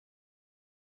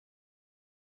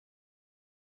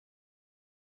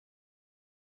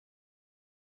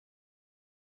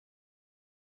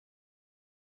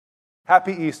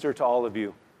Happy Easter to all of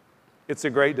you. It's a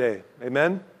great day.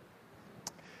 Amen?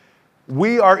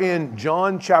 We are in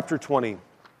John chapter 20.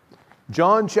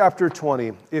 John chapter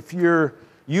 20. If you're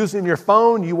using your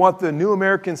phone, you want the New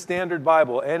American Standard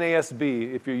Bible,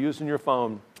 NASB, if you're using your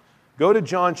phone, go to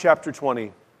John chapter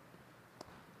 20.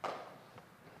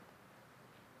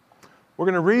 We're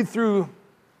going to read through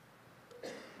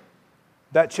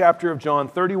that chapter of John,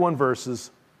 31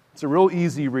 verses. It's a real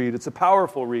easy read. It's a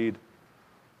powerful read.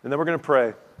 And then we're going to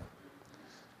pray.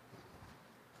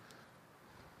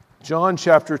 John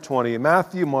chapter 20.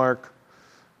 Matthew, Mark,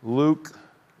 Luke,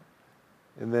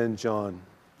 and then John.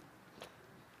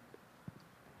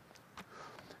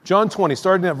 John 20,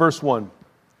 starting at verse 1.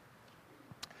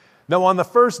 Now on the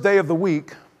first day of the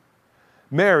week,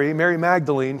 Mary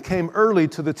Magdalene, came early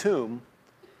to the tomb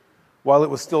while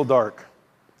it was still dark.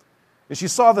 And she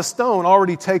saw the stone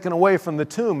already taken away from the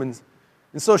tomb. And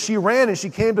so she ran and she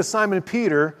came to Simon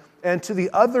Peter and to the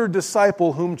other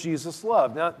disciple whom Jesus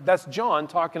loved. Now, that's John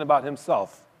talking about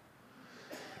himself.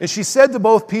 And she said to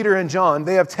both Peter and John,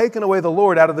 "They have taken away the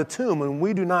Lord out of the tomb, and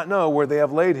we do not know where they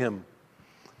have laid him."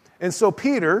 And so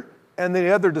Peter and the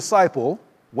other disciple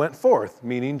went forth,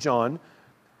 meaning John,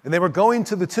 and they were going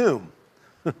to the tomb.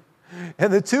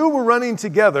 And the two were running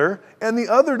together, and the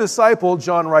other disciple,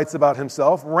 John writes about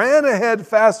himself, ran ahead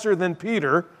faster than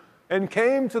Peter and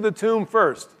came to the tomb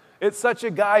first. It's such a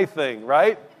guy thing,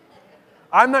 right?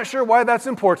 I'm not sure why that's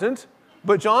important,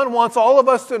 but John wants all of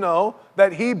us to know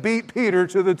that he beat Peter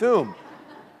to the tomb.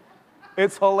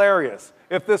 It's hilarious.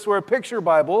 If this were a picture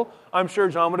Bible, I'm sure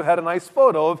John would have had a nice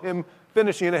photo of him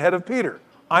finishing ahead of Peter.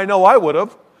 I know I would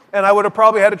have. And I would have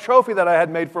probably had a trophy that I had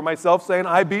made for myself saying,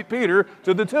 "I beat Peter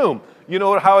to the tomb." You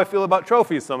know how I feel about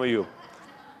trophies, some of you.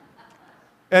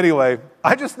 Anyway,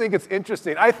 I just think it's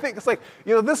interesting. I think it's like,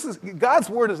 this is, God's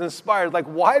word is inspired. Like,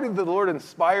 why did the Lord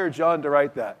inspire John to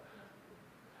write that?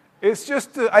 It's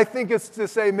just, I think it's to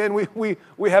say, man, we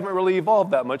haven't really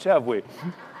evolved that much, have we?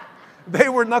 They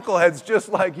were knuckleheads just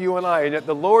like you and I, and yet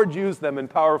the Lord used them in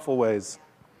powerful ways.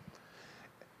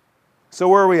 So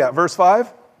where are we at? Verse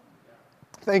 5?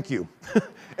 Thank you.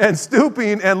 And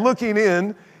stooping and looking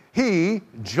in, he,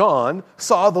 John,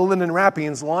 saw the linen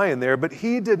wrappings lying there, but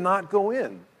he did not go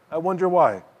in. I wonder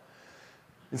why.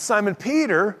 And Simon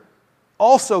Peter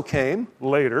also came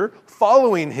later,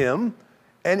 following him,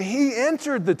 and he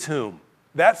entered the tomb.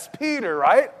 That's Peter,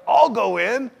 right? I'll go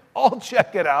in. I'll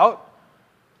check it out.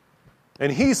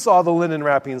 And he saw the linen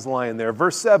wrappings lying there.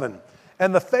 Verse 7.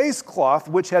 And the face cloth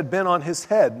which had been on his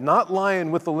head, not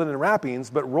lying with the linen wrappings,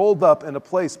 but rolled up in a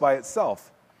place by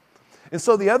itself. And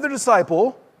so the other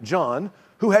disciple, John,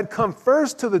 who had come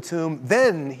first to the tomb,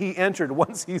 then he entered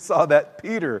once he saw that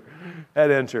Peter had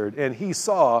entered. And he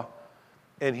saw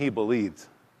and he believed.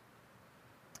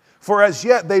 For as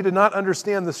yet they did not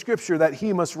understand the scripture that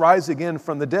he must rise again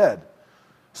from the dead.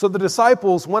 So the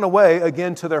disciples went away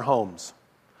again to their homes.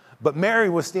 But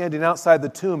Mary was standing outside the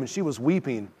tomb, and she was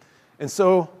weeping. And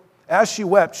so, as she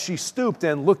wept, she stooped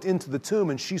and looked into the tomb,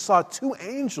 and she saw two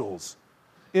angels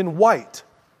in white,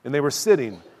 and they were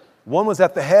sitting. One was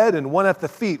at the head and one at the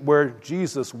feet where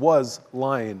Jesus was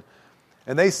lying.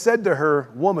 And they said to her,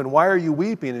 "Woman, why are you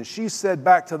weeping?" And she said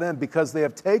back to them, "Because they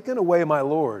have taken away my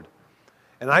Lord,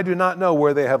 and I do not know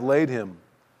where they have laid him."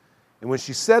 And when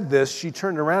she said this, she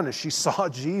turned around and she saw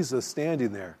Jesus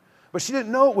standing there. But she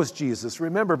didn't know it was Jesus.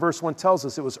 Remember, verse 1 tells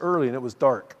us it was early and it was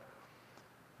dark.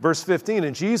 Verse 15,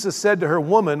 and Jesus said to her,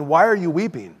 "Woman, why are you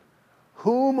weeping?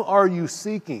 Whom are you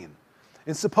seeking?"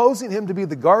 And supposing him to be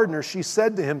the gardener, she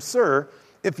said to him, "Sir,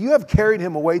 if you have carried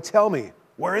him away, tell me,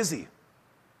 where is he?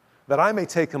 That I may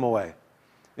take him away."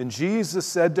 And Jesus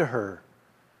said to her,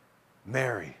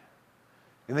 "Mary."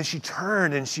 And then she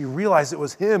turned and she realized it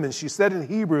was him. And she said in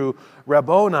Hebrew,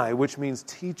 "Rabboni," which means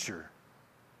teacher.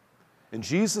 And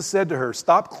Jesus said to her,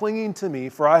 "Stop clinging to me,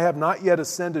 for I have not yet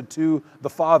ascended to the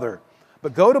Father.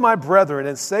 But go to my brethren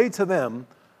and say to them,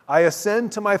 I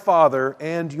ascend to my Father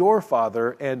and your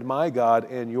Father, and my God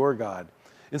and your God."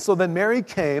 And so then Mary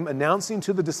came, announcing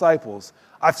to the disciples,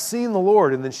 "I've seen the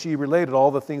Lord." And then she related all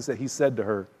the things that he said to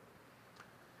her.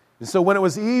 And so when it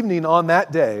was evening on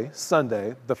that day,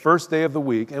 Sunday, the first day of the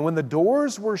week, and when the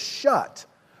doors were shut,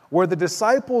 where the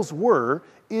disciples were,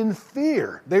 in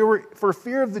fear, they were for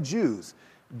fear of the Jews,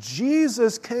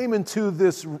 Jesus came into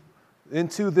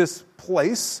this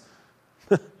place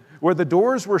where the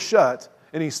doors were shut,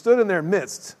 and he stood in their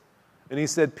midst, and he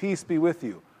said, "Peace be with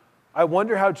you." I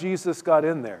wonder how Jesus got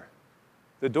in there.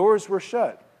 The doors were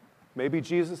shut. Maybe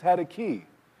Jesus had a key.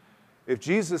 If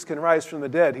Jesus can rise from the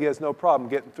dead, he has no problem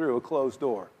getting through a closed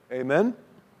door. Amen?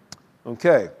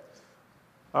 Okay.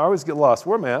 I always get lost.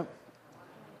 Where am I at?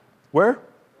 Where?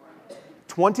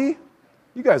 20?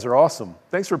 You guys are awesome.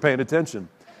 Thanks for paying attention.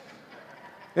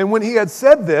 And when he had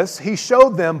said this, he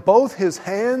showed them both his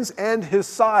hands and his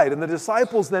side. And the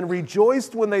disciples then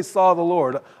rejoiced when they saw the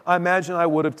Lord. I imagine I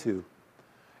would have too.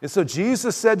 And so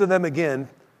Jesus said to them again,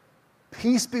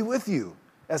 peace be with you.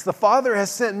 As the Father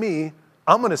has sent me,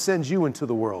 I'm going to send you into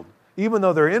the world. Even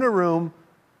though they're in a room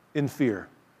in fear,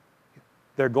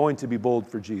 they're going to be bold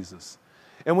for Jesus.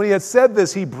 And when he had said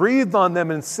this, he breathed on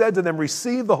them and said to them,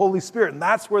 receive the Holy Spirit. And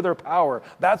that's where their power,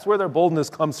 that's where their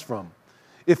boldness comes from.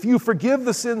 If you forgive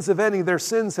the sins of any, their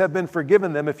sins have been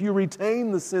forgiven them. If you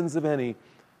retain the sins of any,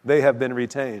 they have been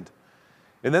retained.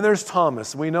 And then there's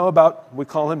Thomas. We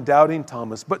call him Doubting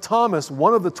Thomas. But Thomas,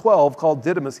 one of the 12, called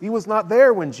Didymus, he was not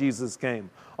there when Jesus came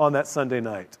on that Sunday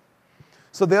night.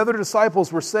 So the other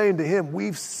disciples were saying to him,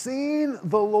 we've seen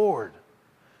the Lord.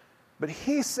 But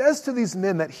he says to these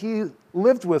men that he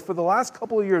lived with for the last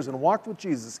couple of years and walked with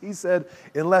Jesus, he said,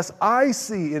 unless I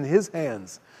see in his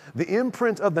hands the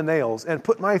imprint of the nails, and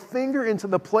put my finger into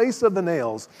the place of the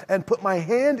nails, and put my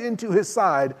hand into his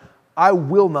side, I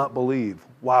will not believe.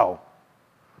 Wow.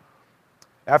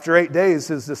 After 8 days,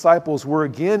 his disciples were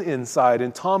again inside,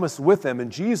 and Thomas with them,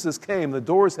 and Jesus came, the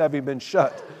doors having been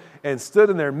shut, and stood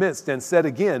in their midst, and said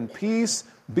again, peace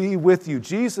be with you.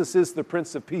 Jesus is the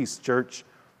Prince of Peace, church.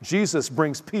 Jesus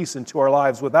brings peace into our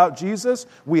lives. Without Jesus,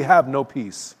 we have no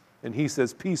peace. And he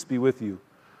says, peace be with you.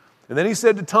 And then he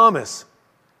said to Thomas,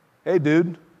 hey,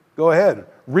 dude, go ahead.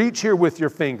 Reach here with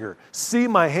your finger. See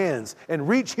my hands. And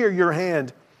reach here your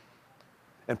hand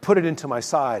and put it into my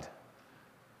side.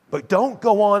 But don't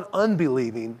go on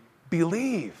unbelieving.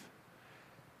 Believe.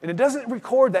 And it doesn't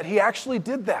record that he actually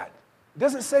did that. It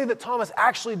doesn't say that Thomas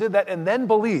actually did that and then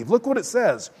believed. Look what it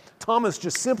says. Thomas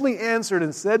just simply answered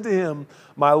and said to him,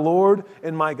 my Lord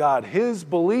and my God. His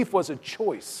belief was a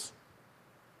choice.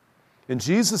 And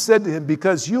Jesus said to him,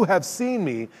 because you have seen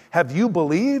me, have you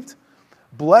believed?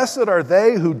 Blessed are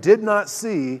they who did not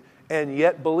see and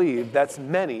yet believe. That's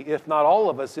many, if not all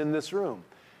of us in this room.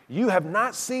 You have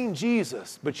not seen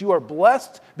Jesus, but you are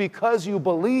blessed because you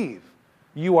believe.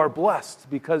 You are blessed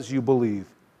because you believe.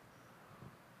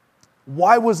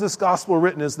 Why was this gospel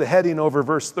written as the heading over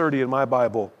verse 30 in my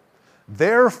Bible?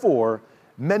 Therefore,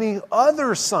 many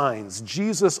other signs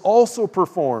Jesus also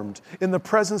performed in the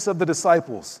presence of the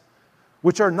disciples,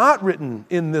 which are not written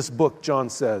in this book, John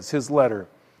says, his letter.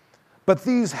 But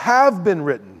these have been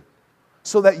written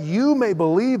so that you may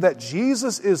believe that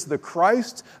Jesus is the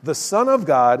Christ, the Son of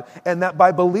God, and that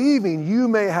by believing you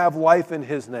may have life in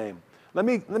his name. Let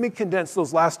me condense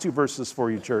those last two verses for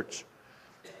you, church.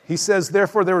 He says,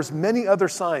 therefore, there was many other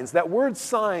signs. That word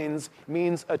signs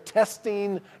means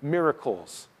attesting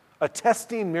miracles.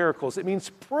 Attesting miracles. It means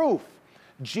proof.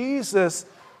 Jesus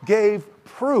gave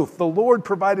proof. The Lord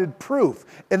provided proof.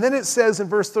 And then it says in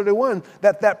verse 31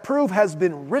 that proof has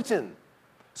been written.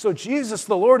 So Jesus,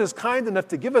 the Lord, is kind enough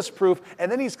to give us proof,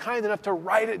 and then he's kind enough to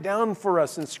write it down for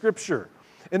us in Scripture.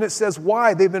 And it says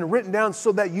why? They've been written down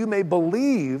so that you may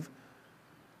believe,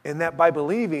 and that by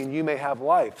believing you may have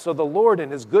life. So the Lord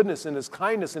in his goodness and his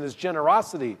kindness and his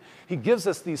generosity, he gives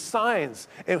us these signs,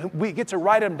 and we get to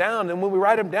write them down. And when we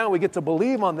write them down, we get to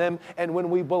believe on them. And when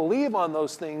we believe on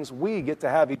those things, we get to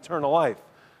have eternal life.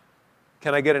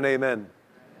 Can I get an amen?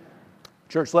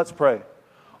 Church, let's pray.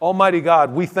 Almighty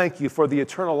God, we thank you for the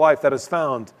eternal life that is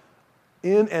found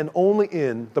in and only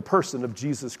in the person of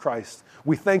Jesus Christ.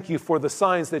 We thank you for the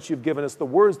signs that you've given us, the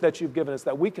words that you've given us,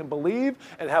 that we can believe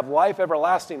and have life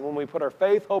everlasting when we put our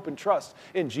faith, hope, and trust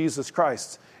in Jesus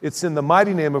Christ. It's in the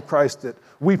mighty name of Christ that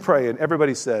we pray, and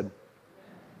everybody said,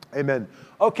 amen.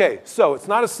 Okay, so it's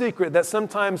not a secret that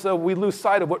sometimes we lose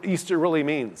sight of what Easter really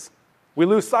means. We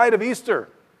lose sight of Easter.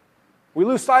 We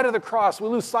lose sight of the cross. We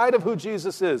lose sight of who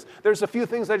Jesus is. There's a few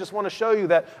things I just want to show you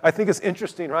that I think is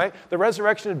interesting, right? The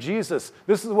resurrection of Jesus.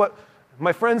 This is what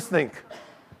my friends think,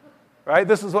 right?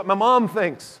 This is what my mom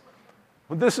thinks.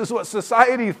 This is what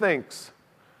society thinks.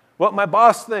 What my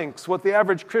boss thinks. What the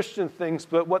average Christian thinks.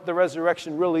 But what the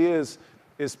resurrection really is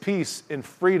peace and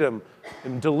freedom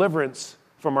and deliverance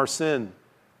from our sin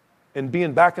and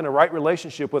being back in a right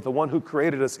relationship with the one who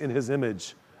created us in his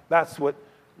image. That's what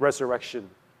resurrection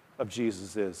of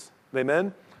Jesus is.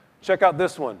 Amen? Check out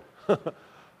this one.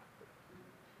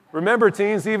 Remember,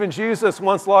 teens, even Jesus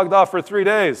once logged off for 3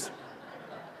 days.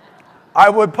 I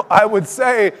would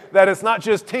say that it's not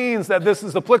just teens that this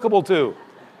is applicable to.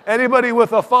 Anybody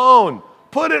with a phone,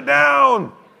 put it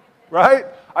down, right?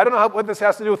 I don't know what this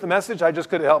has to do with the message. I just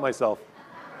couldn't help myself.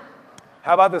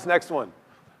 How about this next one?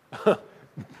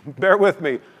 Bear with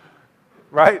me,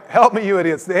 right? Help me, you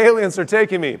idiots. The aliens are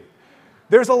taking me.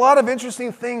 There's a lot of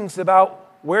interesting things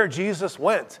about where Jesus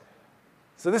went.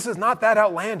 So this is not that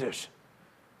outlandish.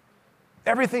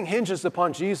 Everything hinges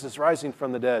upon Jesus rising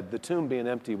from the dead, the tomb being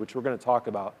empty, which we're going to talk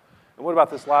about. And what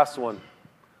about this last one?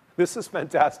 This is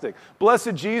fantastic.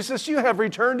 Blessed Jesus, you have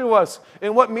returned to us.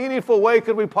 In what meaningful way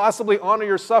could we possibly honor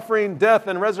your suffering, death,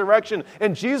 and resurrection?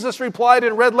 And Jesus replied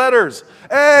in red letters,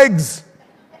 eggs.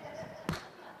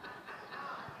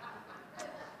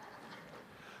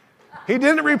 He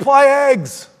didn't reply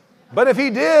eggs, but if he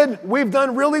did, we've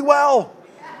done really well.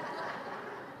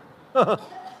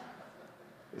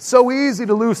 It's so easy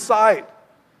to lose sight.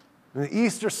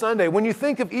 Easter Sunday, when you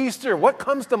think of Easter, what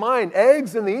comes to mind?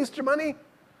 Eggs and the Easter bunny?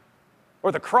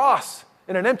 Or the cross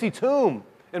and an empty tomb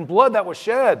and blood that was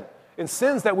shed and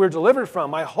sins that we're delivered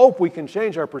from? I hope we can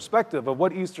change our perspective of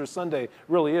what Easter Sunday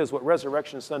really is, what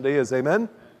Resurrection Sunday is. Amen?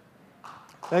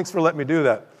 Thanks for letting me do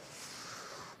that.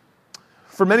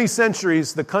 For many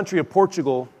centuries, the country of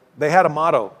Portugal, they had a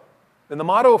motto. And the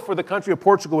motto for the country of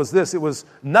Portugal was this. It was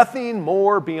nothing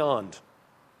more beyond.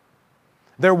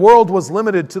 Their world was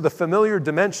limited to the familiar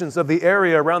dimensions of the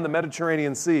area around the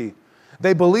Mediterranean Sea.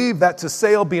 They believed that to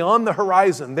sail beyond the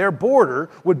horizon, their border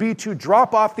would be to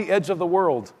drop off the edge of the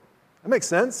world. That makes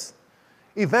sense.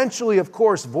 Eventually, of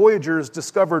course, voyagers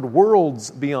discovered worlds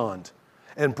beyond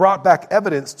and brought back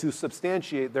evidence to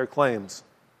substantiate their claims.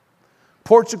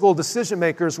 Portugal decision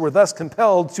makers were thus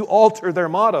compelled to alter their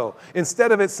motto.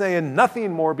 Instead of it saying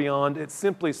nothing more beyond, it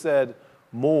simply said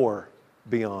more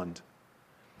beyond.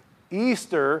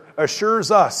 Easter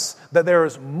assures us that there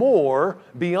is more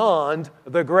beyond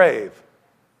the grave.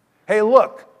 Hey,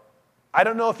 look, I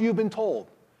don't know if you've been told,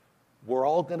 we're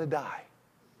all going to die.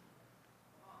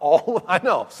 I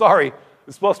know, sorry,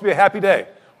 it's supposed to be a happy day.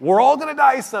 We're all going to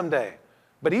die someday.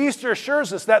 But Easter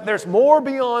assures us that there's more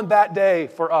beyond that day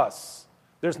for us.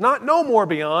 There's not no more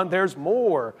beyond, there's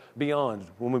more beyond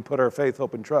when we put our faith,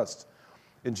 hope, and trust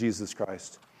in Jesus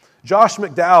Christ. Josh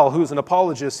McDowell, who's an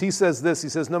apologist, he says this. He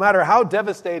says, no matter how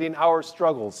devastating our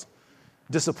struggles,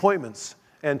 disappointments,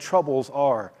 and troubles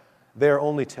are, they are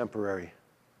only temporary.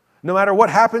 No matter what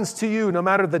happens to you, no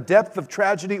matter the depth of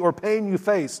tragedy or pain you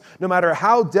face, no matter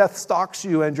how death stalks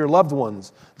you and your loved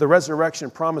ones, the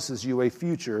resurrection promises you a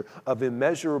future of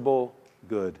immeasurable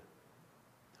good.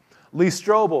 Lee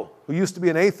Strobel, who used to be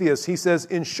an atheist, he says,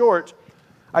 in short,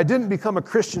 I didn't become a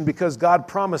Christian because God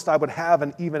promised I would have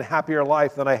an even happier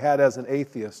life than I had as an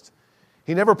atheist.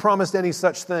 He never promised any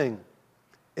such thing.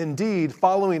 Indeed,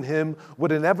 following him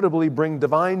would inevitably bring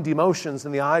divine demotions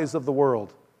in the eyes of the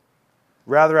world.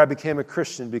 Rather, I became a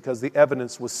Christian because the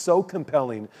evidence was so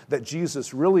compelling that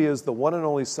Jesus really is the one and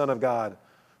only Son of God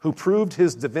who proved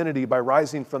his divinity by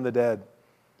rising from the dead.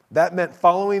 That meant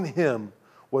following him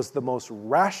was the most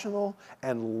rational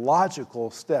and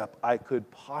logical step I could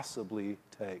possibly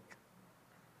take.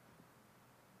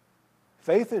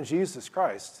 Faith in Jesus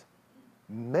Christ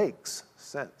makes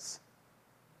sense.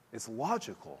 It's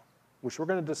logical, which we're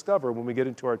going to discover when we get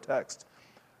into our text.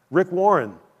 Rick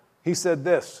Warren, he said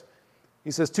this.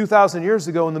 He says, 2,000 years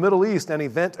ago in the Middle East, an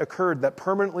event occurred that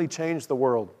permanently changed the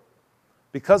world.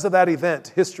 Because of that event,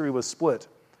 history was split.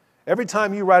 Every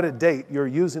time you write a date, you're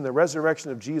using the resurrection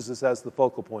of Jesus as the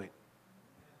focal point.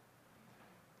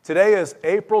 Today is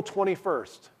April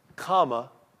 21st,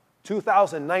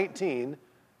 2019.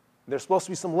 There's supposed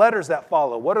to be some letters that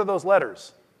follow. What are those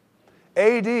letters?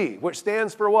 AD, which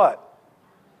stands for what?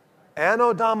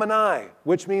 Anno Domini,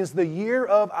 which means the year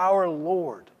of our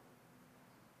Lord.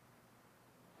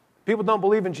 People don't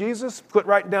believe in Jesus? Quit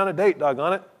writing down a date,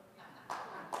 doggone it.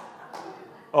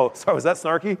 Oh, sorry, was that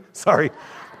snarky? Sorry.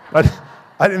 I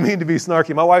didn't mean to be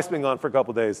snarky. My wife's been gone for a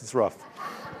couple days. It's rough.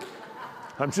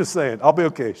 I'm just saying. I'll be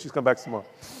okay. She's coming back tomorrow.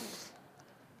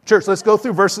 Church, let's go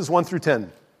through verses 1 through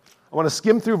 10. I want to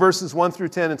skim through verses 1 through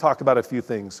 10 and talk about a few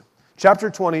things. Chapter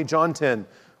 20, John 10.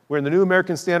 We're in the New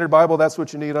American Standard Bible. That's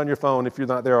what you need on your phone if you're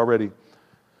not there already.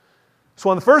 So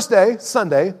on the first day,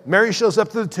 Sunday, Mary shows up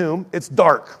to the tomb. It's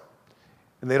dark,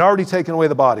 and they'd already taken away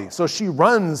the body. So she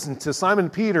runs into Simon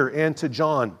Peter and to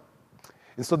John.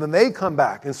 And so then they come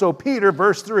back. And so Peter,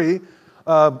 verse 3,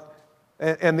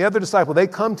 and the other disciple, they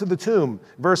come to the tomb,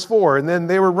 verse 4, and then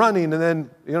they were running, and then,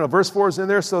 verse 4 is in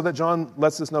there so that John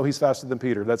lets us know he's faster than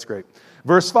Peter. That's great.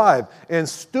 Verse 5, and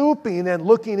stooping and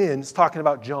looking in, it's talking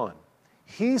about John.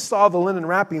 He saw the linen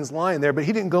wrappings lying there, but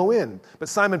he didn't go in. But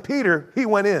Simon Peter, he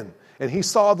went in, and he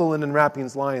saw the linen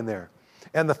wrappings lying there,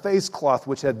 and the face cloth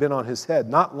which had been on his head,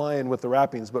 not lying with the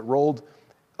wrappings, but rolled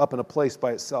up in a place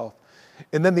by itself.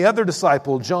 And then the other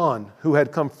disciple, John, who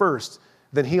had come first,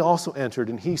 then he also entered,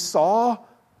 and he saw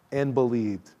and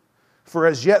believed. For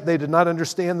as yet they did not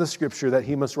understand the scripture that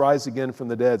he must rise again from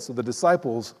the dead. So the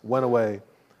disciples went away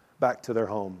back to their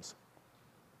homes.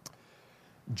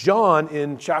 John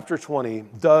in chapter 20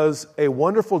 does a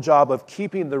wonderful job of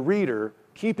keeping the reader,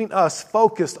 keeping us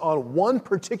focused on one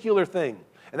particular thing.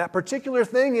 And that particular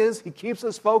thing is he keeps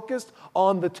us focused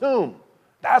on the tomb.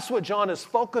 That's what John is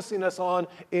focusing us on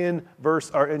in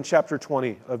chapter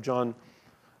 20 of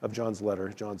John's letter,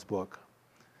 John's book.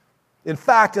 In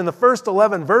fact, in the first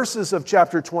 11 verses of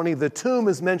chapter 20, the tomb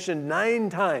is mentioned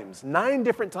 9 times. 9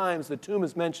 different times the tomb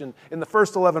is mentioned in the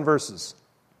first 11 verses.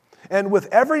 And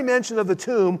with every mention of the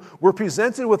tomb, we're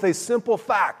presented with a simple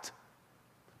fact.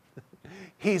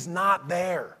 He's not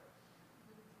there.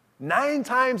 9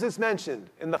 times it's mentioned.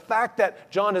 And the fact that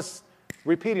John is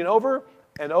repeating over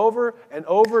and over and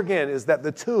over again is that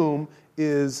the tomb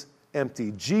is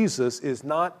empty. Jesus is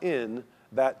not in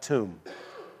that tomb.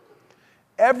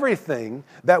 Everything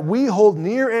that we hold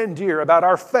near and dear about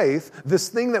our faith, this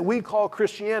thing that we call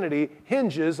Christianity,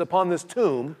 hinges upon this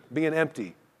tomb being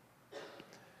empty.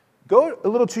 Go a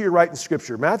little to your right in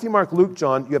Scripture. Matthew, Mark, Luke,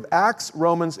 John. You have Acts,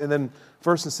 Romans, and then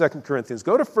 1st and 2nd Corinthians.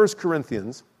 Go to 1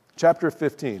 Corinthians chapter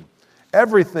 15.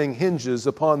 Everything hinges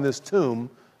upon this tomb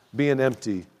being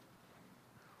empty.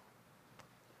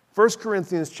 1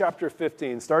 Corinthians chapter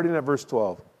 15, starting at verse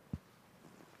 12.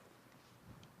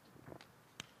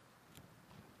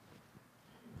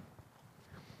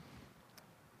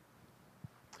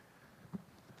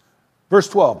 Verse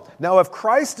 12, now if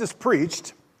Christ is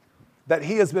preached that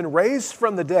he has been raised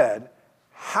from the dead,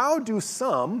 how do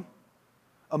some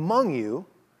among you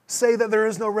say that there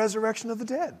is no resurrection of the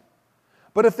dead?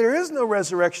 But if there is no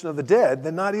resurrection of the dead,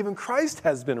 then not even Christ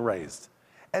has been raised.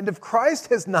 And if Christ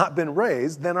has not been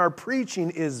raised, then our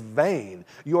preaching is vain.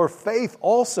 Your faith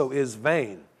also is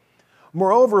vain.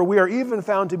 Moreover, we are even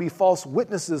found to be false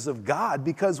witnesses of God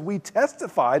because we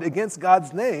testified against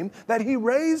God's name that he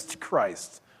raised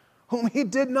Christ, whom he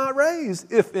did not raise,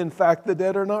 if in fact the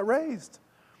dead are not raised.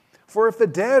 For if the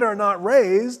dead are not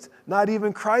raised, not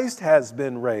even Christ has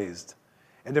been raised.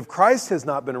 And if Christ has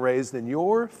not been raised, then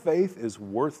your faith is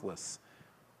worthless.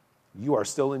 You are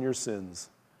still in your sins.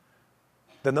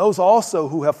 Then those also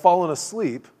who have fallen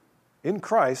asleep in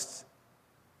Christ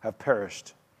have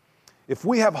perished. If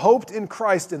we have hoped in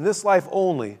Christ in this life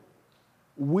only,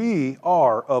 we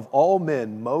are of all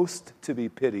men most to be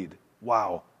pitied.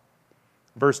 Wow.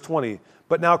 Verse 20,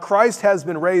 but now Christ has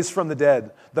been raised from the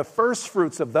dead, the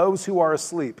firstfruits of those who are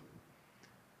asleep.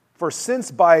 For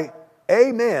since by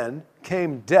a man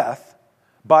came death,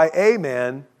 by a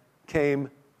man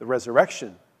came the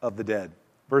resurrection of the dead.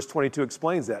 Verse 22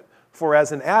 explains that. For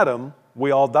as in Adam,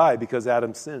 we all die because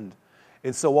Adam sinned.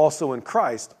 And so also in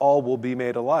Christ, all will be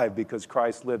made alive because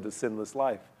Christ lived a sinless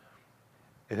life.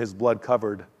 And his blood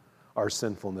covered our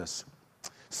sinfulness.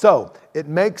 So it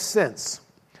makes sense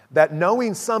that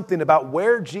knowing something about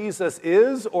where Jesus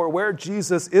is or where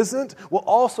Jesus isn't will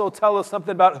also tell us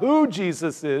something about who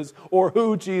Jesus is or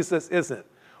who Jesus isn't.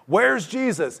 Where's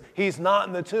Jesus? He's not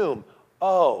in the tomb.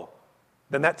 Oh,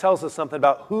 then that tells us something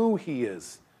about who he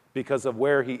is because of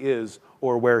where he is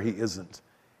or where he isn't.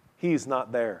 He's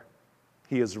not there.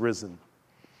 He is risen.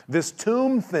 This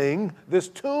tomb thing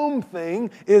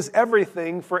is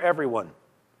everything for everyone.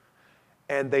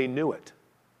 And they knew it.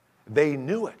 They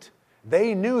knew it.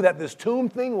 They knew that this tomb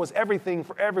thing was everything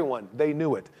for everyone. They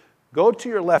knew it. Go to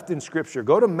your left in Scripture.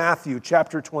 Go to Matthew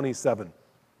chapter 27.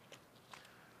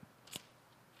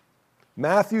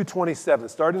 Matthew 27,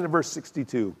 starting at verse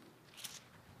 62.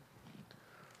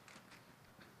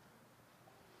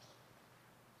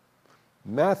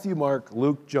 Matthew, Mark,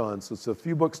 Luke, John. So it's a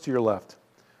few books to your left.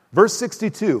 Verse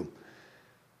 62.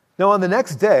 Now on the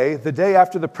next day, the day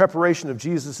after the preparation of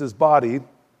Jesus' body,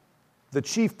 the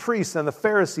chief priests and the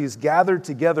Pharisees gathered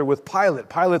together with Pilate.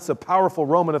 Pilate's a powerful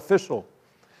Roman official.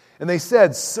 And they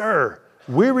said, Sir,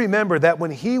 we remember that when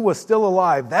he was still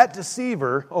alive, that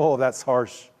deceiver, oh, that's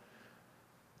harsh,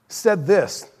 said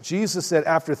this. Jesus said,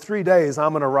 after 3 days,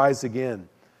 I'm going to rise again.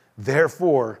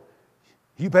 Therefore,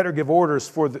 you better give orders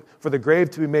for the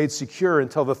grave to be made secure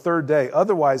until the 3rd day.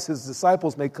 Otherwise, his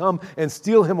disciples may come and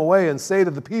steal him away and say to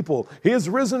the people, he is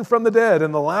risen from the dead.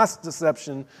 And the last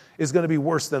deception is going to be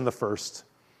worse than the first.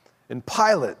 And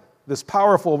Pilate, this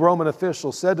powerful Roman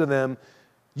official, said to them,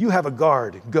 you have a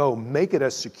guard. Go, make it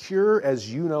as secure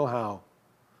as you know how.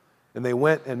 And they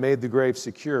went and made the grave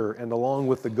secure. And along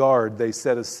with the guard, they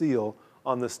set a seal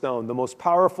on the stone. The most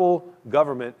powerful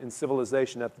government in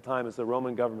civilization at the time is the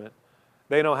Roman government.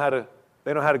 They know how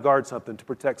to guard something, to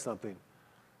protect something.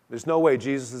 There's no way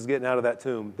Jesus is getting out of that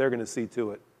tomb. They're going to see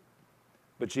to it.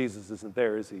 But Jesus isn't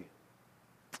there, is he?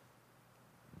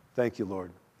 Thank you,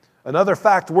 Lord. Another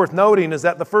fact worth noting is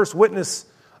that the first witness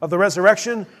of the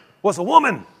resurrection was a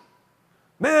woman.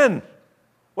 Men,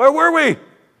 where were we?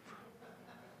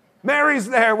 Mary's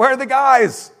there. Where are the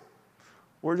guys?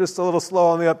 We're just a little slow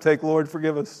on the uptake, Lord,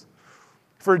 forgive us.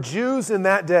 For Jews in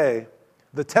that day,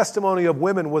 the testimony of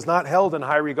women was not held in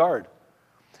high regard.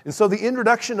 And so the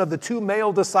introduction of the two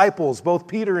male disciples, both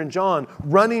Peter and John,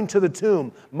 running to the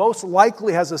tomb, most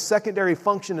likely has a secondary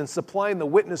function in supplying the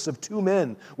witness of two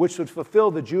men, which would fulfill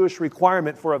the Jewish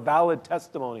requirement for a valid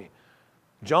testimony.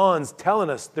 John's telling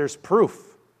us there's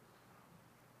proof.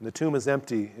 And the tomb is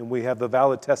empty, and we have the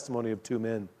valid testimony of two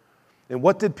men. And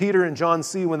what did Peter and John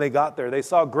see when they got there? They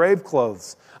saw grave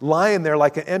clothes lying there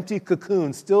like an empty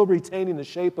cocoon, still retaining the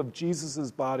shape of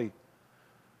Jesus' body.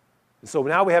 And so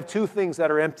now we have two things that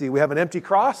are empty. We have an empty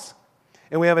cross,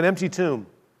 and we have an empty tomb.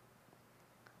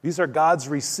 These are God's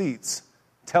receipts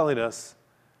telling us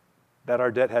that our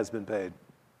debt has been paid.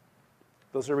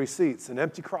 Those are receipts, an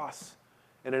empty cross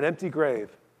and an empty grave.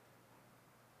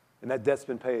 And that debt's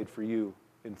been paid for you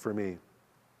and for me.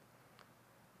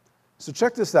 So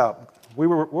check this out. We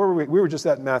were just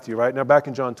at Matthew, right? Now back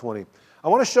in John 20. I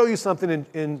want to show you something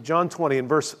in John 20 in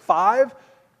verse 5,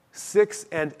 6,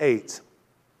 and 8.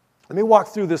 Let me walk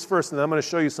through this first, and then I'm going to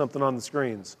show you something on the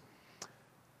screens.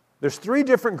 There's 3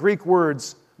 different Greek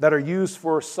words that are used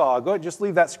for saw. Go ahead, just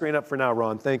leave that screen up for now,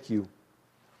 Ron. Thank you.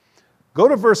 Go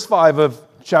to verse 5 of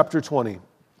chapter 20.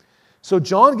 So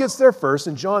John gets there first,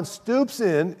 and John stoops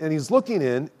in, and he's looking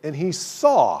in, and he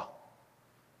saw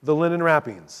the linen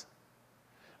wrappings.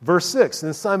 Verse 6,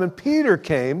 and Simon Peter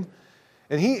came,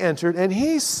 and he entered, and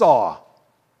he saw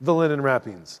the linen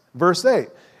wrappings. Verse 8,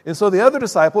 and so the other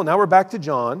disciple, now we're back to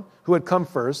John, who had come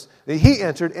first, he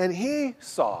entered, and he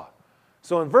saw.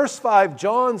 So in verse 5,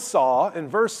 John saw, in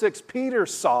verse 6, Peter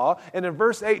saw, and in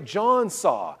verse 8, John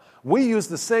saw. We use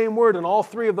the same word in all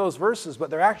 3 of those verses,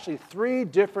 but they're actually 3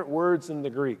 different words in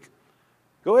the Greek.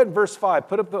 Go ahead in verse 5.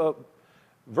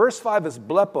 Verse 5 is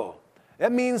blepo.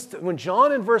 That means when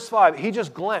John in verse 5, he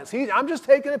just glanced. I'm just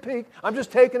taking a peek. I'm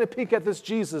just taking a peek at this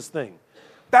Jesus thing.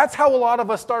 That's how a lot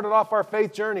of us started off our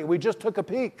faith journey. We just took a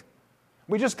peek.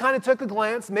 We just kind of took a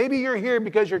glance. Maybe you're here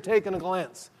because you're taking a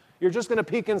glance. You're just going to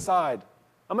peek inside.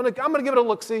 I'm going to give it a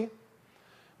look-see.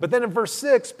 But then in verse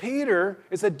 6, Peter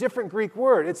is a different Greek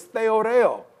word. It's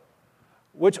theoreo,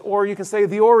 or you can say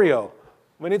the Oreo.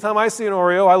 Anytime I see an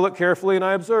Oreo, I look carefully and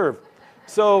I observe.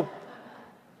 So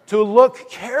to look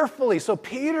carefully. So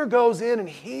Peter goes in and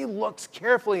he looks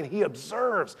carefully and he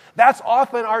observes. That's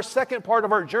often our second part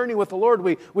of our journey with the Lord.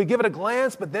 We give it a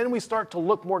glance, but then we start to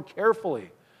look more carefully.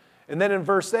 And then in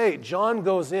verse 8, John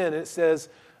goes in and it says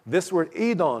this word,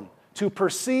 edon, to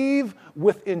perceive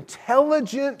with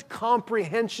intelligent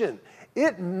comprehension.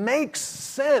 It makes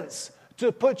sense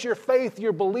to put your faith,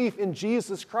 your belief in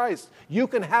Jesus Christ. You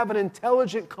can have an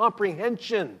intelligent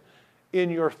comprehension in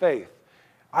your faith.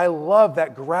 I love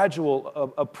that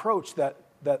gradual approach that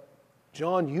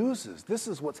John uses. This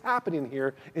is what's happening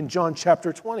here in John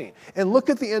chapter 20. And look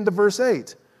at the end of verse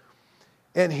 8.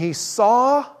 And he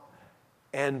saw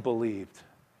and believed.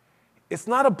 It's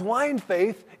not a blind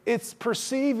faith, it's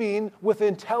perceiving with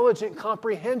intelligent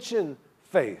comprehension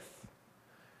faith.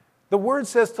 The word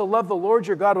says to love the Lord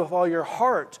your God with all your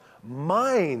heart,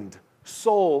 mind,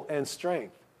 soul, and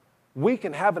strength. We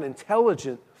can have an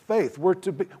intelligent faith. We're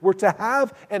to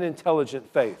have an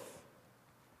intelligent faith.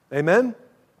 Amen?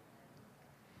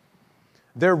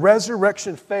 Their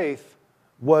resurrection faith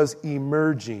was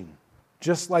emerging,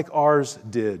 just like ours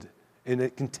did, and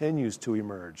it continues to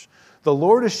emerge. The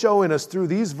Lord is showing us through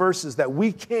these verses that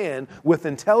we can, with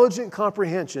intelligent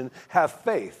comprehension, have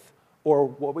faith, or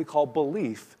what we call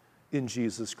belief in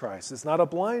Jesus Christ. It's not a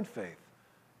blind faith.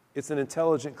 It's an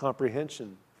intelligent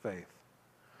comprehension faith.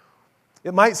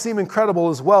 It might seem incredible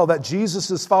as well that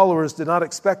Jesus' followers did not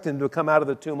expect him to come out of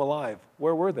the tomb alive.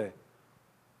 Where were they?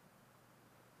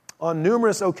 On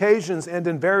numerous occasions and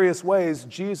in various ways,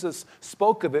 Jesus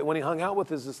spoke of it when he hung out with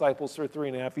his disciples for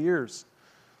 3.5 years.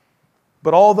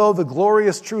 But although the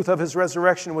glorious truth of his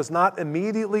resurrection was not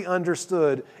immediately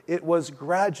understood, it was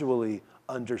gradually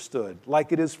understood,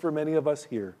 like it is for many of us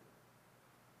here,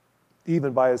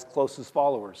 even by his closest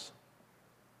followers.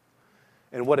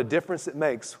 And what a difference it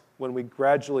makes when we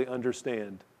gradually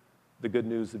understand the good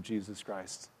news of Jesus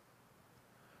Christ.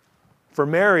 For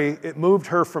Mary, it moved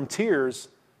her from tears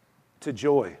to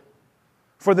joy.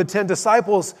 For the 10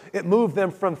 disciples, it moved them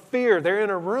from fear. They're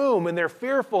in a room and they're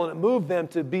fearful, and it moved them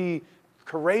to be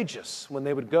courageous when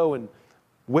they would go and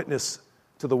witness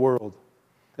to the world.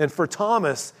 And for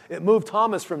Thomas, it moved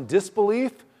Thomas from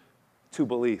disbelief to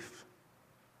belief.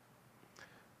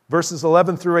 Verses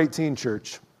 11 through 18,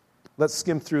 church. Let's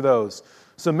skim through those.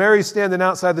 So Mary's standing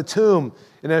outside the tomb,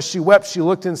 and as she wept, she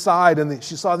looked inside, and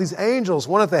she saw these angels,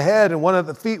 one at the head and one at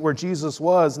the feet where Jesus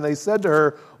was. And they said to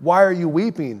her, "Why are you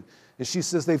weeping?" And she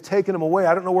says, "They've taken him away.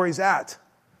 I don't know where he's at."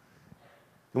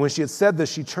 And when she had said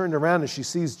this, she turned around and she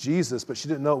sees Jesus, but she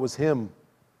didn't know it was him.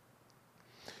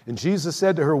 And Jesus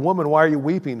said to her, "Woman, why are you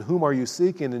weeping? Whom are you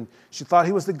seeking?" And she thought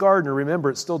he was the gardener. Remember,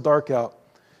 it's still dark out.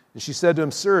 And she said to him,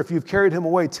 "Sir, if you've carried him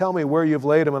away, tell me where you've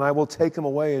laid him, and I will take him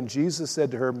away." And Jesus said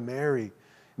to her, "Mary."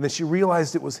 And then she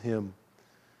realized it was him.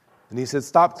 And he said,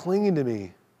 "Stop clinging to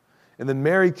me." And then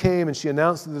Mary came and she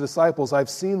announced to the disciples, "I've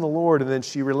seen the Lord." And then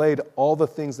she relayed all the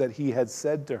things that he had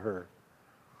said to her.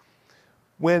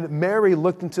 When Mary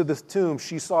looked into the tomb,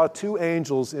 she saw two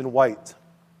angels in white,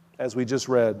 as we just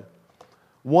read.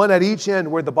 One at each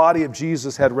end where the body of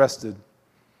Jesus had rested.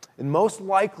 And most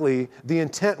likely, the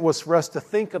intent was for us to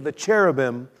think of the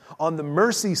cherubim on the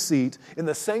mercy seat in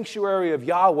the sanctuary of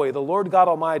Yahweh, the Lord God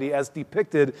Almighty, as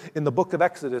depicted in the book of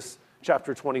Exodus,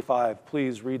 chapter 25.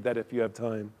 Please read that if you have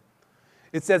time.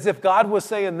 It's as if God was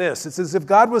saying this. It's as if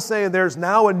God was saying, there's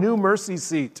now a new mercy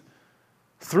seat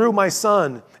through my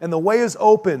Son, and the way is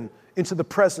open into the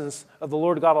presence of the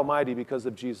Lord God Almighty because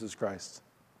of Jesus Christ.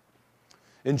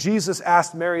 And Jesus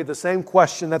asked Mary the same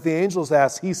question that the angels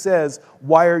asked. He says,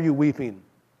 "Why are you weeping?"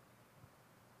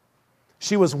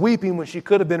 She was weeping when she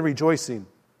could have been rejoicing.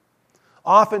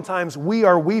 Oftentimes, we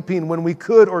are weeping when we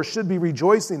could or should be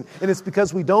rejoicing, and it's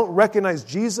because we don't recognize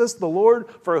Jesus, the Lord,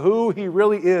 for who He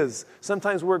really is.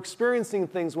 Sometimes we're experiencing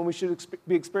things when we should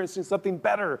be experiencing something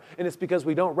better, and it's because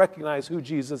we don't recognize who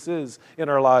Jesus is in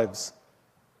our lives.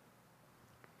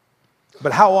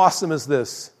 But how awesome is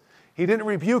this? He didn't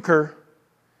rebuke her.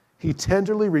 He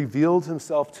tenderly revealed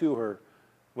Himself to her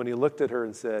when He looked at her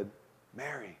and said,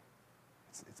 "Mary,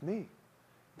 it's me."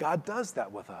 God does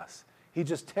that with us. He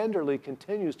just tenderly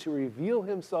continues to reveal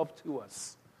Himself to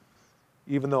us,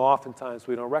 even though oftentimes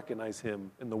we don't recognize Him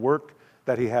in the work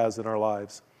that He has in our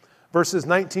lives. Verses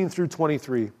 19 through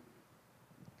 23.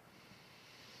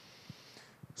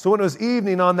 So when it was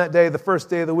evening on that day, the first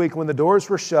day of the week, when the doors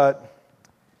were shut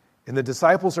and the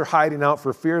disciples are hiding out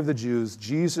for fear of the Jews,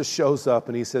 Jesus shows up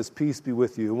and He says, "Peace be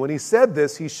with you." And when He said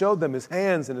this, He showed them His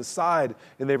hands and His side,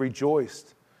 and they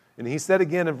rejoiced. And He said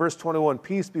again in verse 21,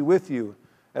 "Peace be with you.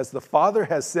 As the Father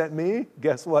has sent me,"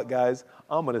 guess what, guys?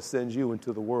 "I'm going to send you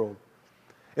into the world."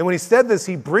 And when He said this,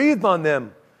 He breathed on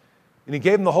them and He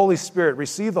gave them the Holy Spirit.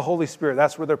 Receive the Holy Spirit.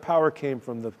 That's where their power came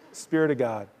from, the Spirit of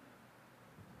God.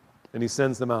 And He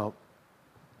sends them out.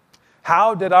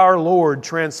 How did our Lord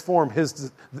transform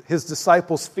His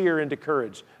disciples' fear into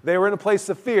courage? They were in a place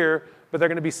of fear, but they're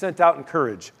going to be sent out in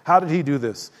courage. How did He do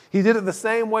this? He did it the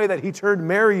same way that He turned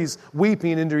Mary's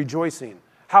weeping into rejoicing.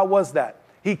 How was that?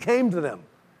 He came to them.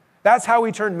 That's how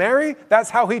He turned Mary.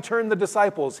 That's how He turned the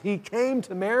disciples. He came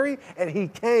to Mary and He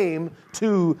came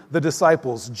to the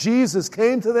disciples. Jesus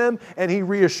came to them and He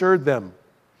reassured them.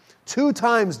 2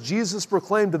 times Jesus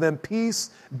proclaimed to them, "Peace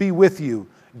be with you."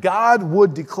 God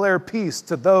would declare peace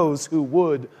to those who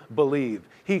would believe.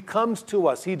 He comes to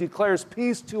us. He declares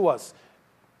peace to us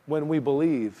when we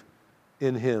believe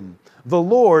in Him. The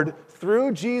Lord,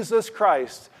 through Jesus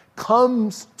Christ,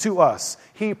 comes to us.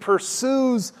 He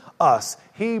pursues us.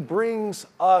 He brings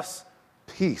us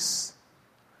peace.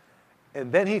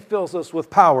 And then He fills us with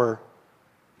power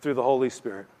through the Holy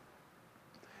Spirit.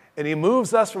 And He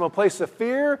moves us from a place of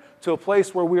fear to a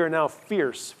place where we are now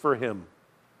fierce for Him,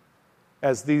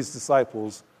 as these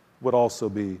disciples would also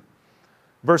be.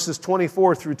 Verses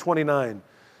 24 through 29.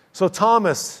 So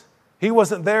Thomas, he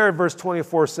wasn't there, verse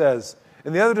 24 says.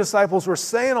 And the other disciples were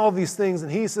saying all these things,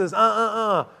 and he says,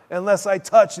 unless I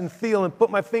touch and feel and put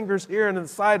my fingers here and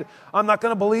inside, I'm not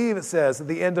going to believe, it says at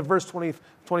the end of verse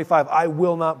 25, I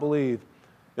will not believe.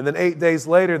 And then 8 days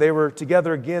later, they were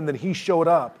together again, then He showed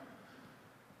up.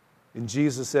 And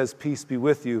Jesus says, "Peace be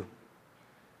with you."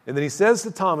 And then He says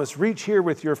to Thomas, "Reach here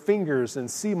with your fingers and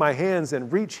see my hands,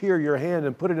 and reach here your hand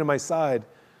and put it in my side.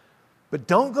 But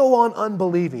don't go on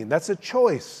unbelieving." That's a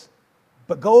choice.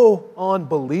 But go on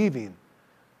believing.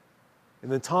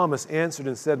 And then Thomas answered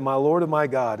and said, "My Lord and my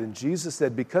God." And Jesus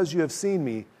said, "Because you have seen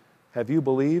me, have you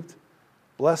believed?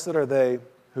 Blessed are they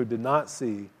who did not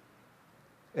see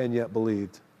and yet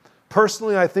believed."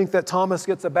 Personally, I think that Thomas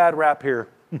gets a bad rap here.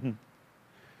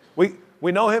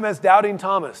 We know him as Doubting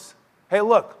Thomas. Hey,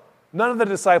 look, none of the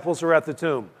disciples are at the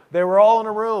tomb. They were all in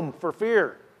a room for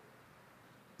fear.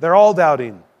 They're all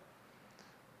doubting.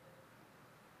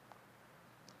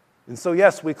 And so,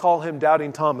 yes, we call him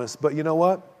Doubting Thomas, but you know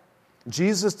what?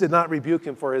 Jesus did not rebuke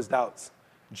him for his doubts.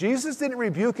 Jesus didn't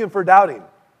rebuke him for doubting.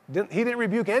 He didn't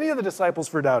rebuke any of the disciples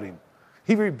for doubting.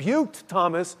 He rebuked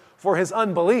Thomas for his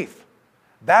unbelief.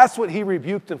 That's what he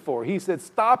rebuked them for. He said,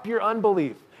 stop your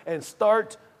unbelief and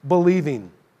start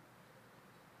believing.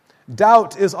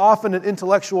 Doubt is often an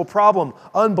intellectual problem.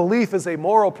 Unbelief is a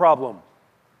moral problem.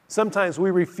 Sometimes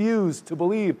we refuse to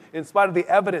believe in spite of the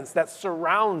evidence that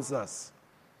surrounds us.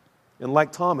 And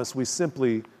like Thomas, we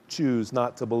simply choose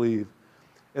not to believe.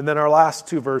 And then our last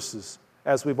two verses,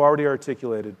 as we've already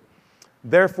articulated.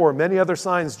 Therefore, many other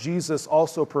signs Jesus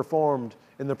also performed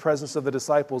in the presence of the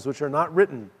disciples, which are not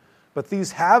written, but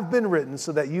these have been written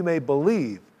so that you may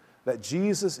believe that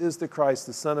Jesus is the Christ,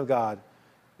 the Son of God,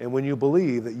 and when you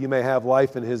believe that you may have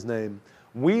life in his name.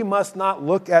 We must not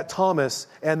look at Thomas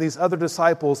and these other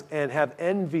disciples and have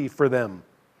envy for them,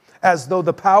 as though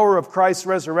the power of Christ's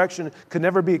resurrection could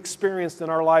never be experienced in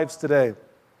our lives today.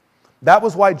 That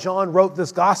was why John wrote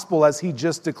this gospel as he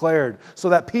just declared, so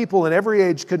that people in every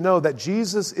age could know that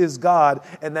Jesus is God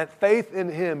and that faith in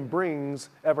him brings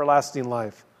everlasting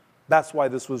life. That's why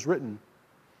this was written.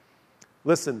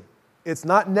 Listen, it's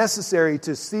not necessary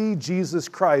to see Jesus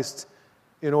Christ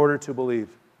in order to believe.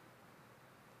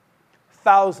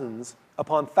 Thousands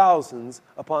upon thousands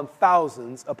upon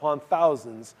thousands upon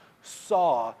thousands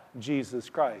saw Jesus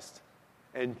Christ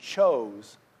and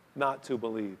chose not to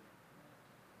believe.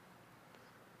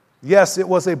 Yes, it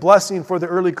was a blessing for the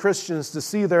early Christians to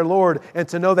see their Lord and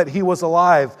to know that he was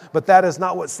alive, but that is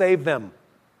not what saved them.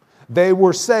 They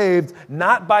were saved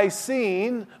not by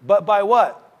seeing, but by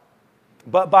what?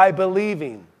 But by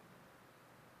believing.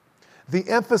 The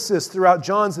emphasis throughout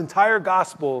John's entire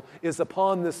gospel is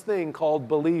upon this thing called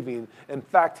believing. In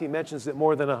fact, he mentions it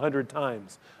more than 100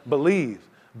 times. Believe,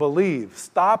 believe.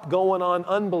 Stop going on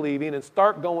unbelieving and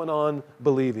start going on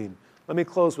believing. Let me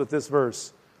close with this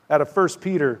verse out of 1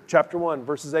 Peter chapter 1,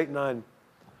 verses 8 and 9.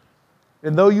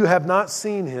 And though you have not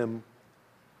seen him,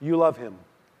 you love him.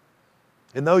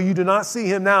 And though you do not see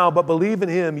him now, but believe in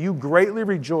him, you greatly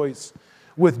rejoice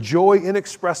with joy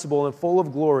inexpressible and full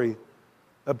of glory,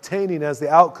 obtaining as the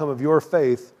outcome of your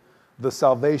faith the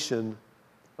salvation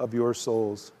of your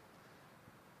souls.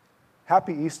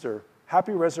 Happy Easter.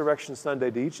 Happy Resurrection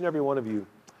Sunday to each and every one of you.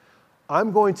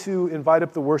 I'm going to invite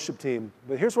up the worship team,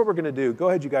 but here's what we're going to do. Go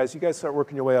ahead, you guys. You guys start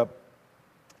working your way up.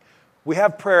 We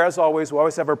have prayer, as always. We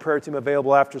always have our prayer team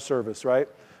available after service, right?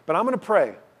 But I'm going to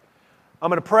pray. I'm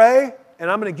going to pray, and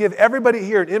I'm going to give everybody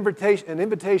here an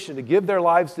invitation to give their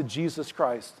lives to Jesus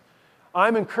Christ.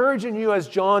 I'm encouraging you as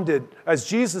John did, as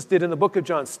Jesus did in the book of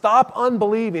John. Stop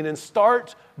unbelieving and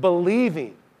start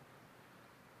believing.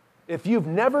 If you've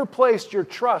never placed your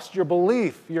trust, your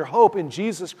belief, your hope in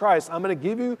Jesus Christ, I'm going to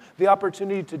give you the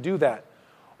opportunity to do that.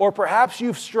 Or perhaps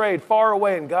you've strayed far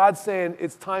away and God's saying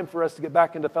it's time for us to get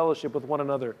back into fellowship with one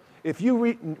another. If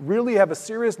you really have a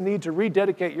serious need to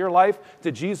rededicate your life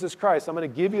to Jesus Christ, I'm going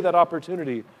to give you that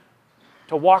opportunity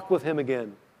to walk with him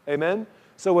again. Amen?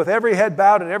 So with every head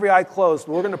bowed and every eye closed,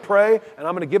 we're going to pray and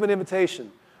I'm going to give an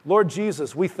invitation. Lord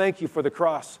Jesus, we thank you for the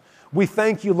cross. We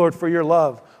thank you, Lord, for your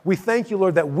love. We thank you,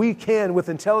 Lord, that we can, with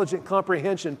intelligent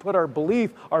comprehension, put our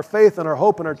belief, our faith, and our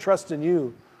hope and our trust in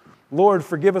you. Lord,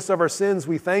 forgive us of our sins.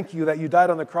 We thank you that you died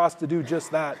on the cross to do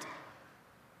just that.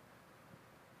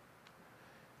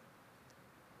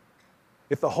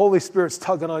 If the Holy Spirit's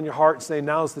tugging on your heart and saying,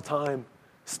 now's the time,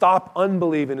 stop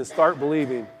unbelieving and start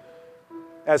believing.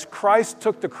 As Christ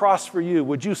took the cross for you,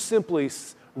 would you simply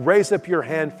raise up your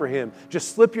hand for him?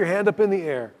 Just slip your hand up in the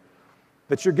air.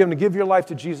 That you're going to give your life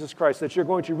to Jesus Christ, that you're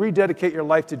going to rededicate your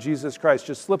life to Jesus Christ.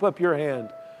 Just slip up your hand.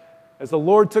 As the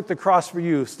Lord took the cross for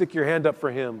you, stick your hand up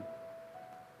for him.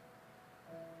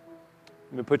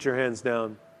 Let me put your hands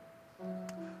down.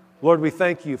 Lord, we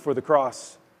thank you for the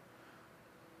cross.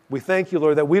 We thank you,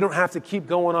 Lord, that we don't have to keep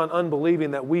going on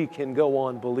unbelieving, that we can go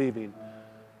on believing.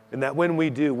 And that when we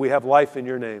do, we have life in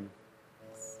your name.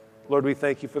 Lord, we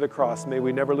thank you for the cross. May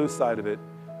we never lose sight of it.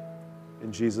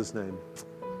 In Jesus' name.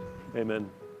 Amen.